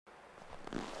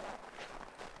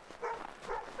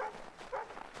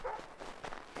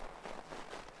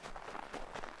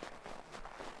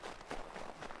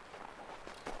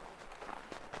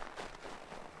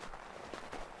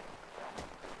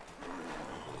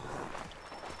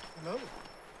Hello.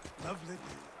 Lovely.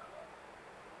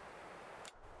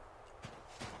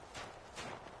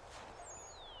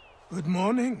 Good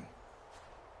morning.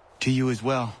 To you as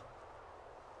well.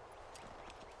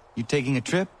 You taking a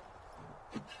trip?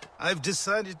 I've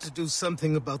decided to do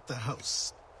something about the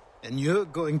house, and you're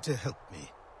going to help me.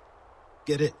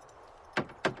 Get it?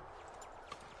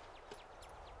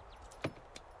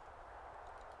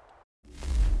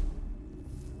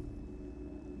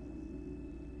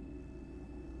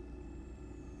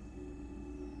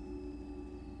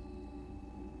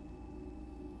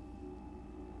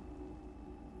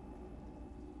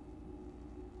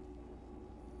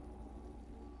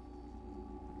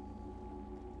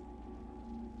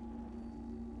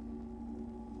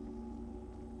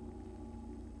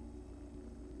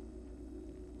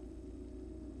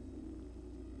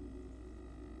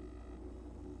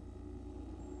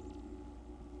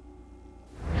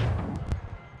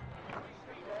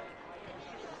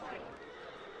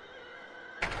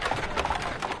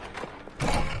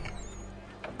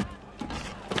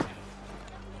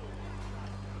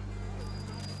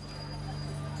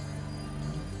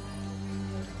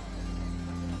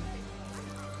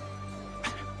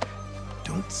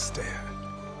 Don't stare.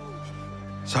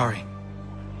 Sorry.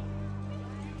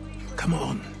 Come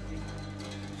on.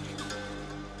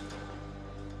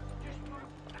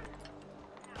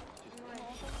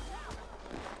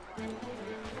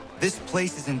 This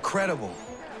place is incredible.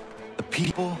 The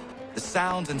people, the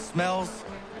sounds and smells.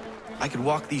 I could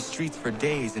walk these streets for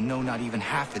days and know not even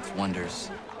half its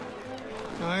wonders.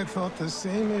 I thought the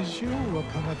same as you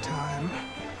upon a time.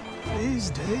 These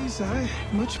days, I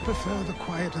much prefer the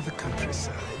quiet of the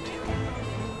countryside.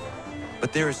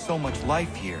 But there is so much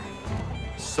life here.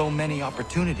 So many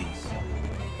opportunities.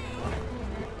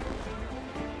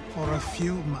 For a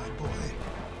few, my boy.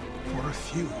 For a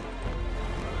few.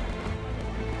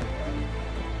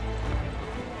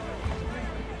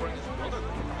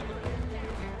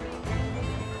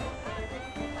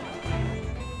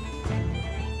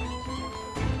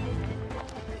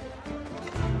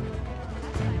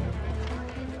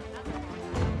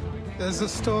 There's a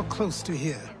store close to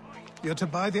here. You're to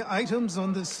buy the items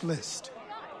on this list.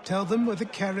 Tell them where the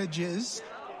carriage is,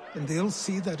 and they'll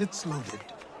see that it's loaded.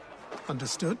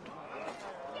 Understood?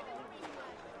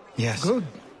 Yes. Good.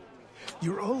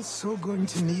 You're also going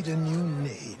to need a new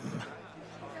name.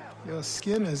 Your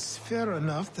skin is fair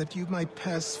enough that you might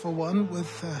pass for one with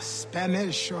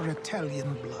Spanish or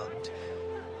Italian blood.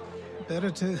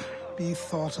 Better to be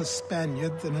thought a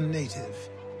Spaniard than a native.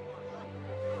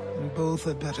 And both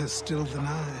are better still than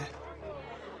I.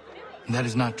 That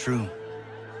is not true.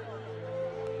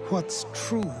 What's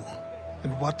true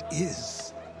and what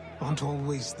is aren't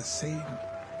always the same.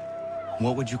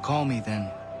 What would you call me then?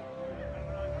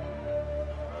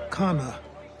 Kana.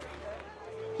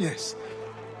 Yes,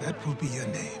 that will be your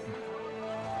name.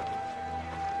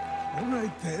 All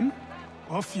right then,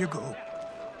 off you go.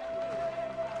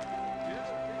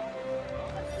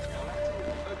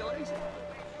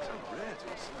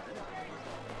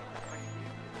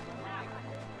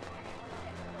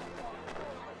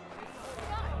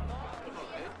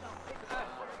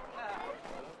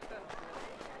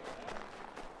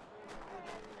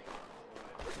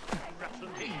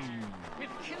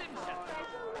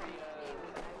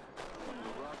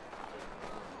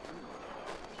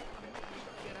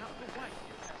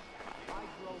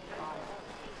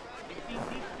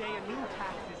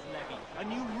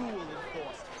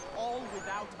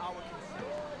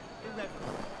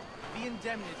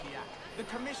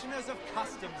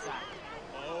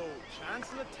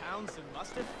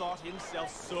 Must have thought himself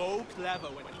so clever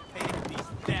when he paid these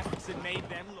thefts and made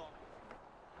them law.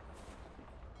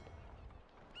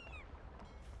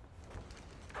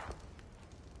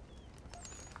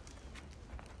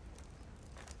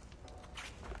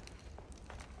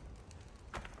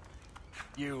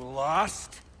 You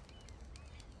lost?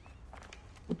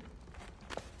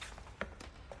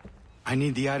 I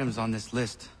need the items on this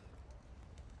list.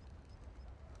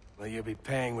 Will you be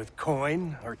paying with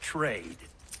coin or trade?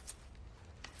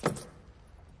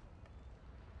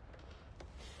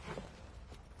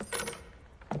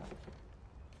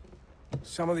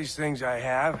 Some of these things I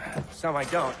have, some I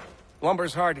don't.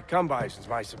 Lumber's hard to come by since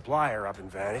my supplier up and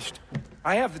vanished.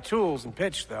 I have the tools and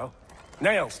pitch, though.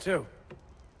 Nails, too.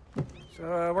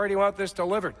 So, where do you want this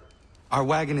delivered? Our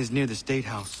wagon is near the State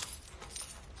House.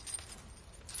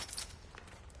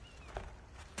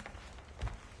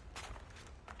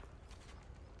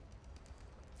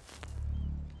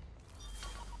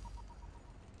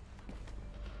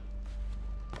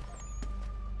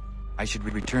 I should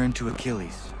return to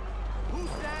Achilles. Who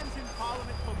stands in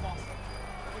Parliament for Boston?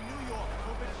 For New York?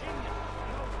 For Virginia?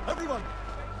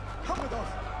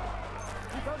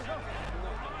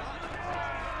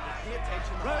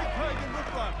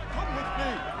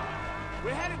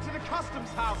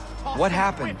 What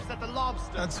happened? Whips at the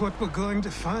lobster. That's what we're going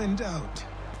to find out.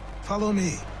 Follow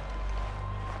me.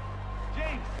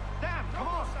 James, Sam, come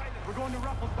on. We're going to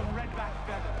ruffle some redback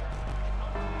feathers.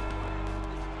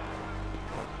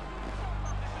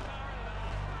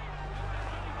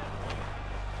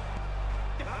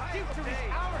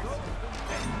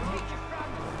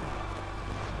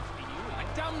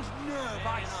 A damned nerve,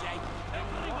 I say.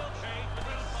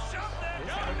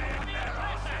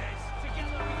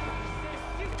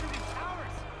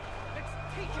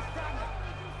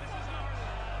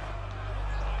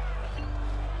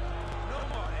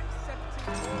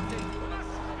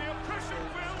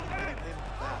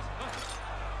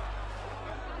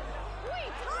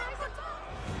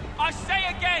 I say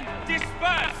again,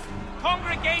 disperse!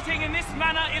 Congregating in this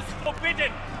manner is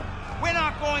forbidden! We're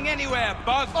not going anywhere,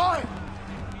 Buzz. Oi!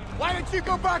 Why don't you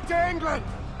go back to England?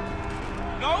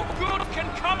 No good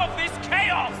can come of this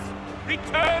chaos!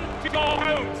 Return to your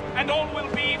homes, and all will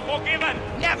be forgiven!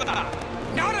 Never!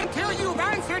 Not until you've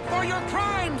answered for your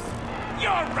crimes!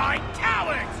 You're right,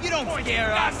 cowards! You don't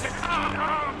scare us!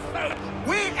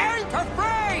 We ain't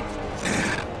afraid!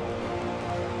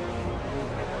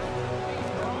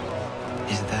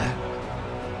 Is that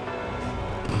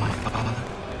my father?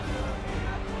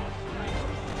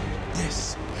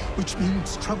 Yes, which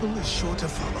means trouble is sure to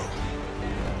follow.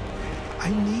 I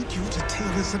need you to tail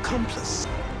his accomplice.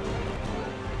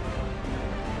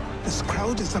 This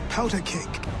crowd is a powder keg.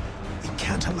 We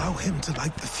can't allow him to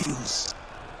light the fuse.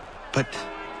 But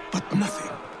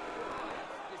nothing.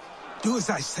 Do as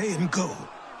I say and go.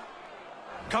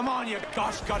 Come on, you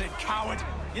gosh-gutted coward.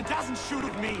 You doesn't shoot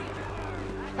at me.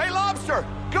 Hey, Lobster!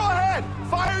 Go ahead!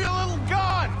 Fire your little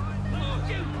gun!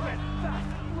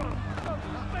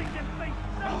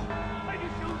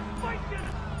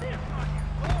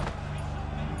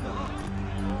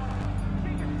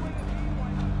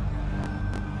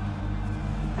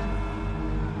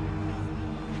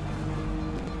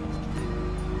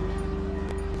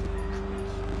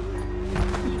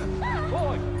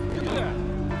 Boy, you there?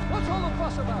 What's all the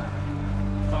fuss about?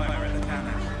 Fire at the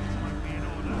cannon.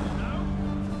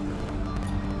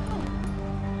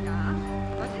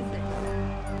 What is it?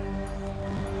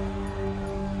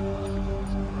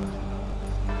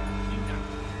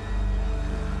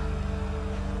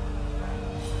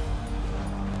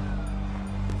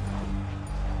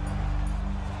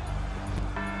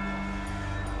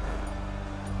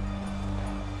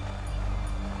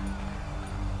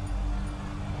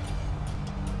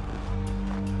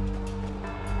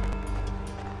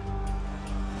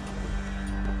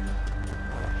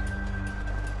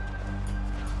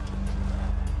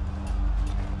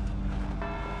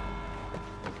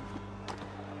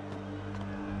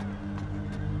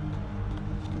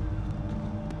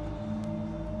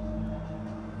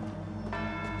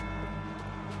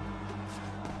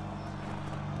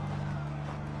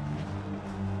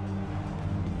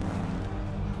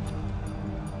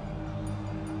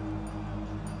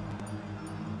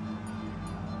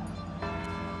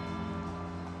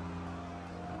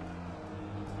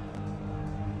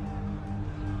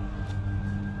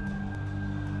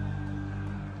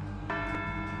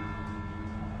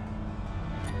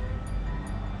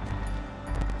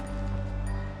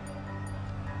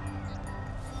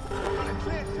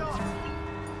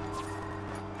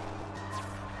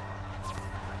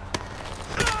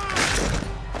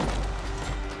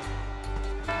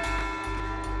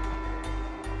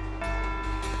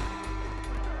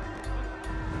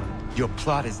 Your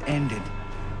plot is ended.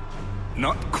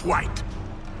 Not quite.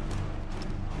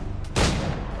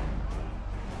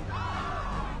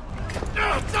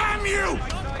 Oh, damn you!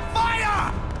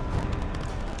 Fire!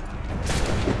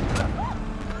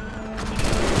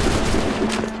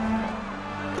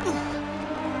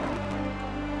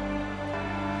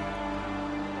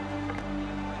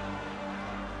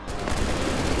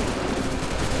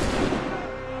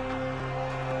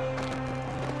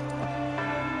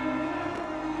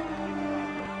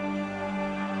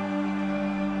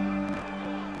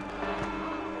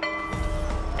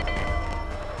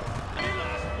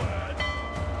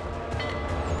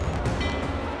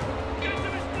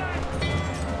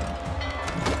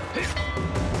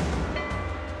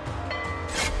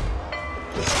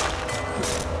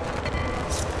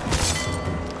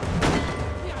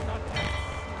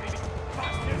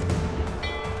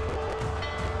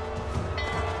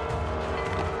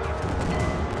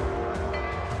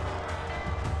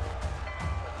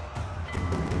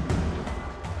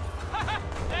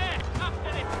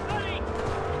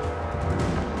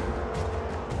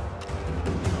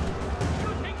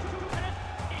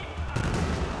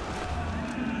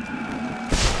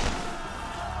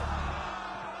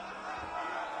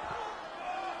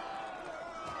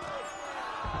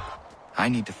 I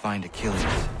need to find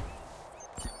Achilles.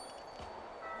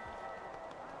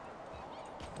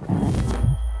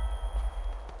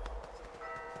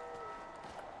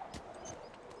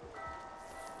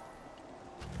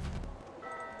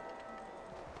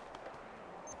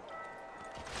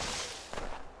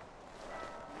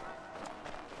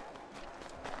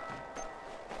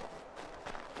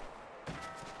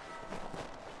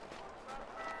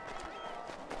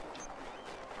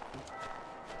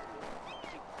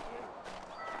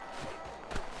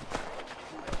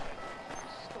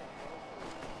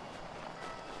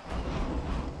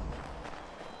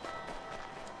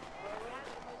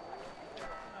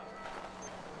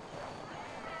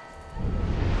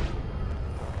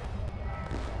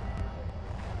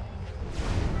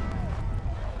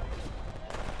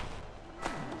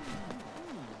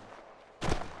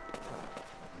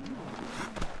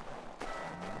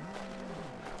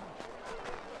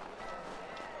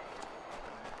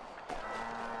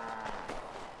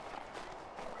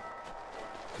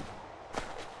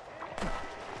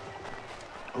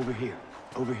 Over here.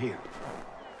 Over here.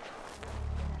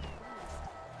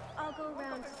 I'll go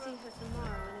around to see her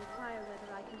tomorrow and inquire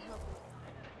whether I can help her.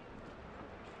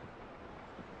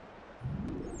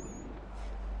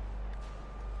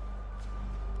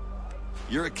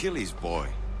 You're Achilles' boy.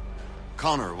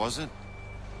 Connor, was it?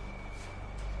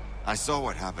 I saw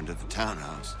what happened at the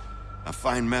townhouse. A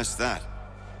fine mess, that.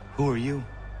 Who are you?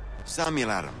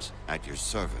 Samuel Adams, at your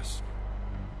service.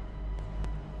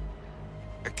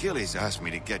 Achilles asked me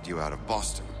to get you out of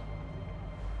Boston.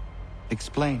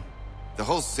 Explain. The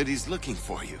whole city's looking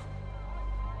for you.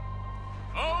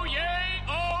 Oh yay,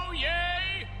 oh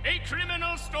yay! A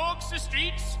criminal stalks the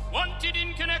streets, wanted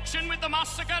in connection with the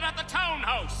massacre at the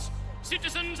townhouse.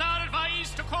 Citizens are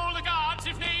advised to call the guards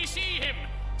if they see him.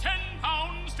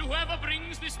 £10 to whoever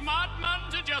brings this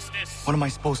madman to justice. What am I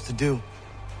supposed to do?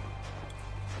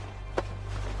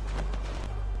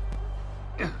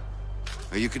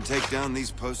 You can take down these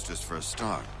posters for a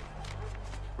start.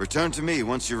 Return to me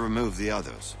once you remove the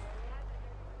others.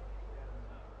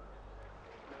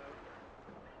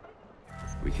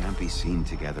 We can't be seen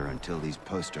together until these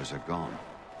posters are gone.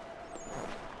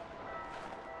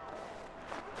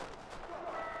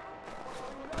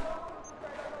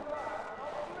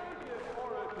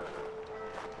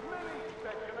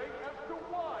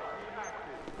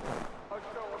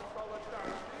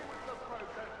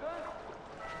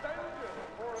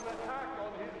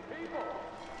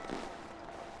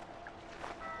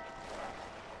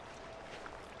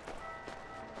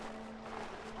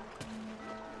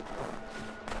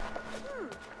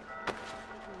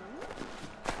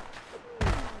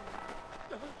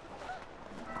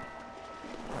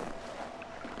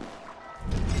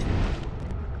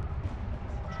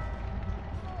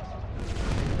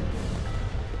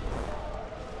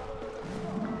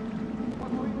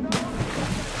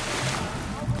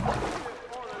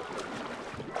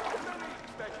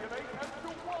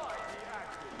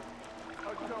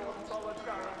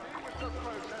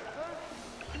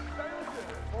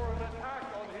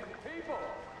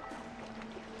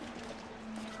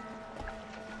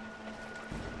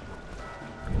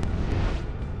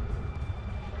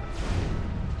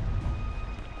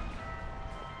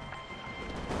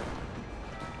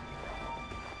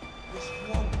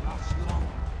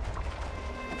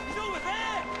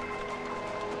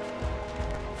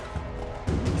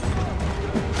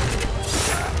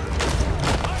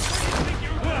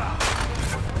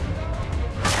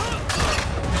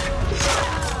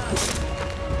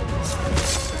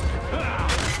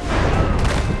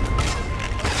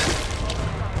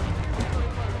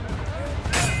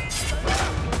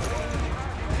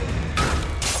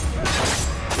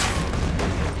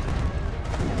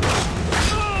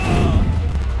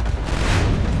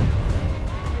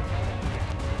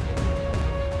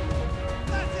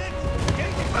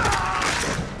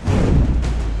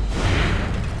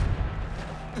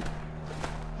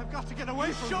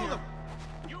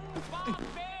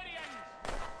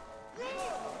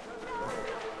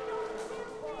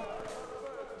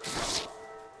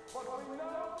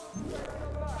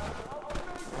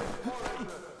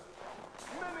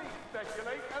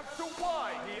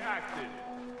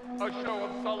 A show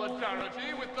of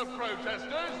solidarity with the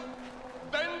protesters?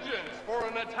 Vengeance for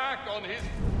an attack on his...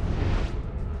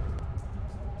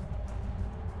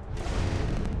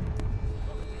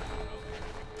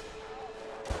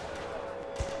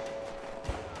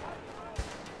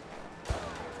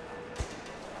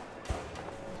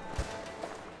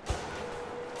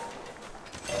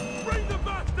 Bring the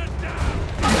bastard down!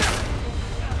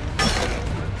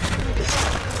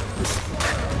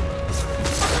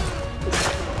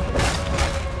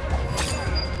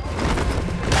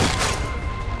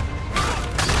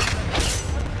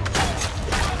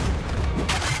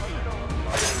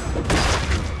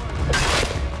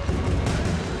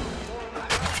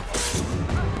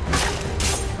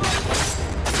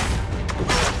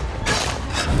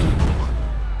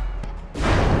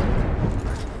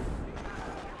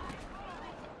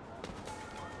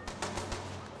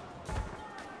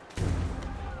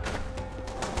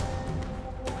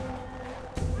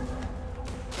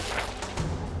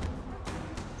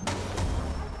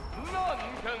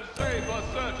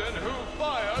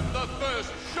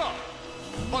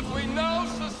 but we now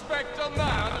suspect a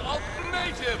man of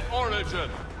native origin.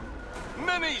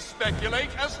 Many speculate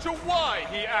as to why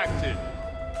he acted.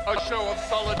 A show of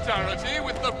solidarity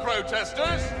with the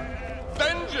protesters?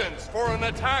 Vengeance for an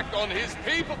attack on his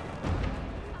people?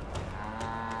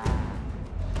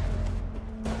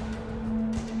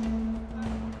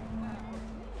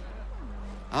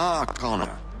 Ah,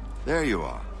 Connor. There you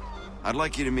are. I'd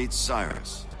like you to meet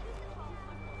Cyrus.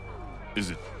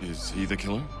 Is he the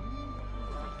killer?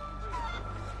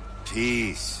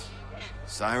 Peace.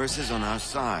 Cyrus is on our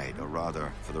side, or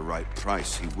rather, for the right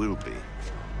price, he will be.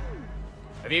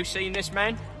 Have you seen this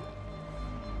man?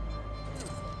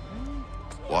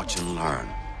 Watch and learn.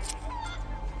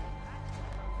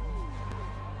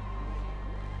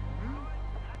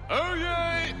 Oh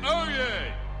yay, oh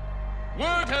yay!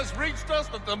 Word has reached us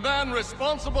that the man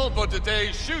responsible for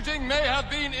today's shooting may have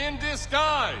been in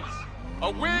disguise. A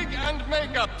wig and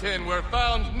makeup tin were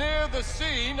found near the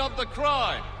scene of the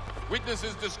crime.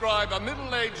 Witnesses describe a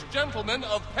middle-aged gentleman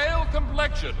of pale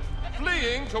complexion,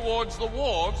 fleeing towards the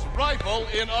wharves, rifle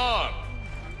in arm.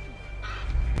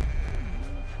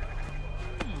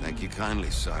 Thank you kindly,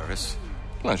 Cyrus.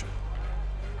 Pleasure.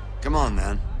 Come on,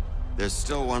 then. There's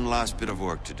still one last bit of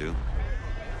work to do.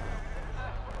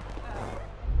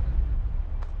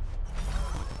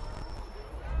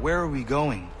 Where are we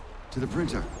going? To the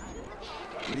printer.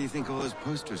 Where do you think all those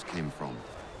posters came from?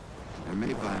 They're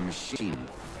made by a machine.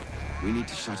 We need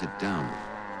to shut it down.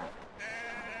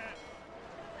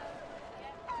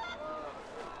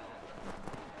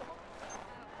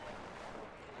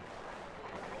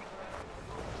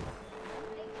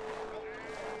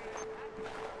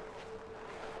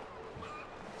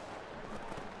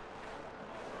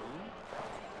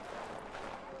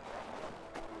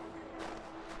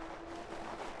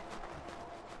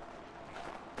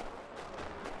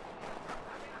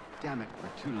 Damn it, we're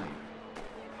too late.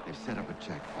 They've set up a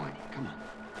checkpoint. Come on,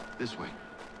 this way.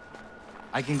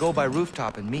 I can go by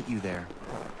rooftop and meet you there.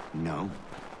 No.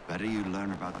 Better you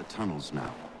learn about the tunnels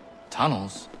now.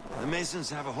 Tunnels? The Masons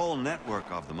have a whole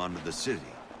network of them under the city.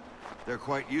 They're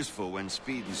quite useful when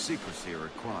speed and secrecy are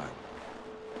required.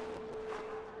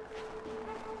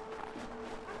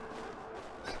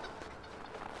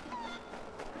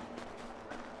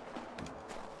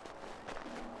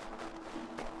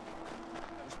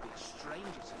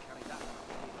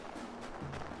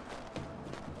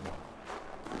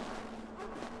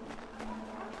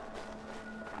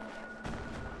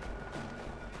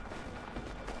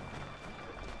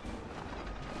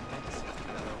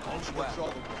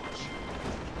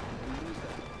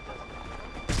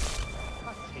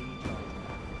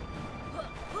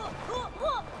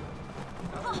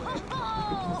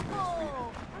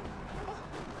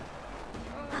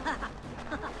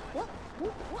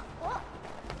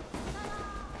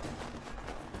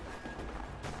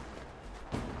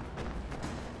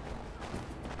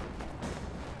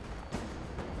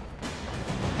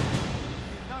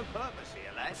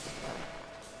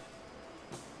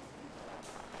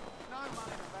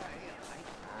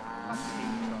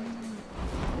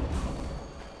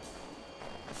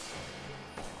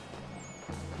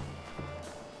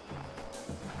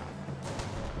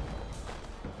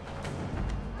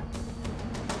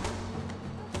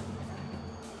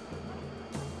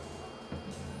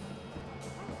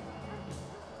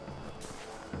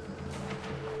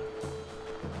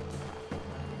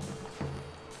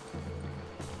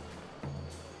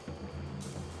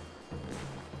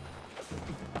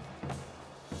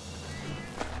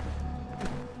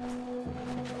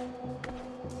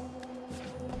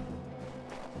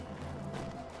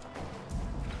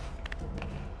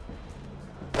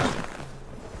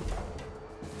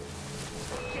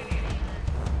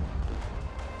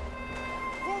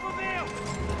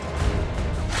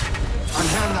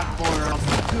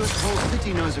 The whole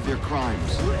city knows of your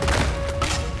crimes.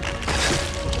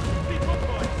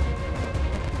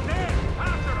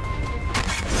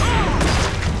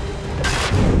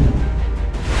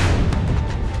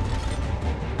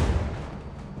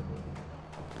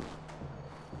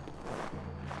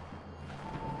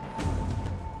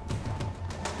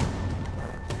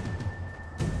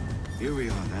 Here we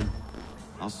are, then.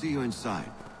 I'll see you inside.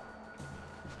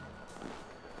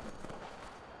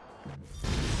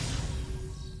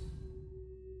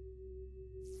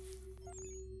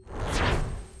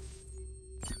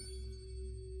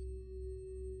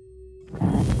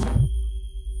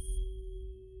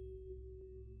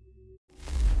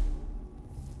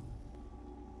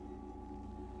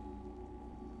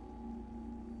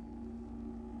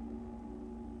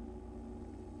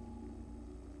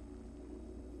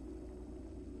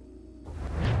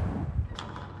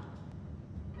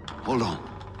 Hold on.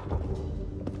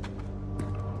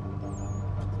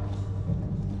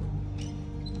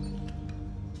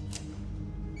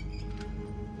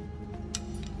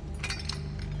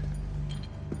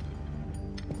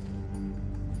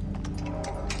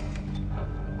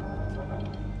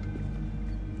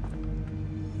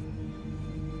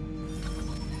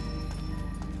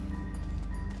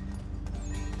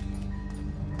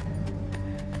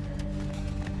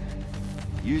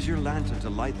 Use your lantern to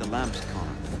light the lamps,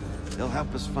 Connor. They'll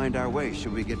help us find our way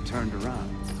should we get turned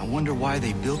around. I wonder why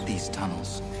they built these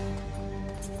tunnels.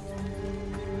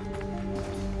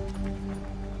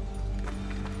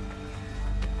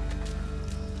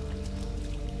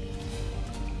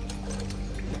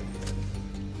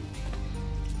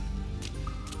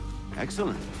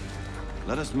 Excellent.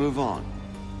 Let us move on.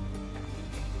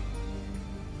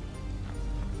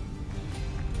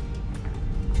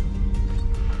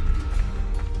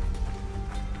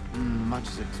 Much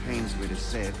as it pains me to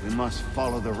say it, we must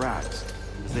follow the rats,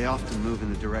 as they often move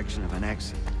in the direction of an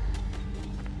exit.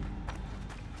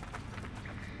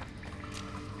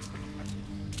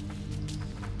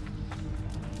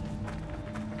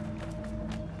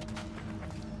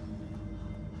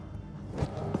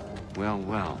 Well,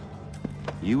 well.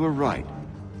 You were right.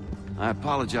 I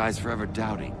apologize for ever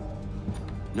doubting.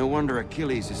 No wonder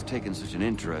Achilles has taken such an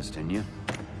interest in you.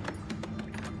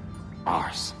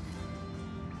 Arse.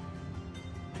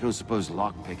 You don't suppose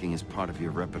lockpicking is part of your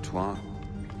repertoire?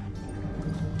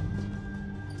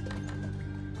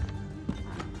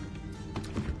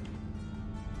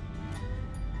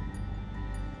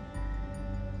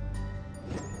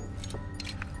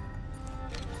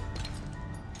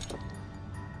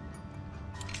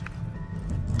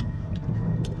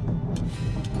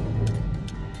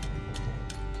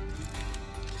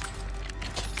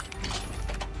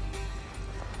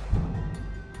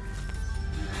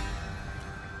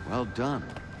 Well done.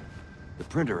 The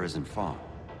printer isn't far.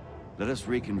 Let us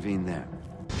reconvene there.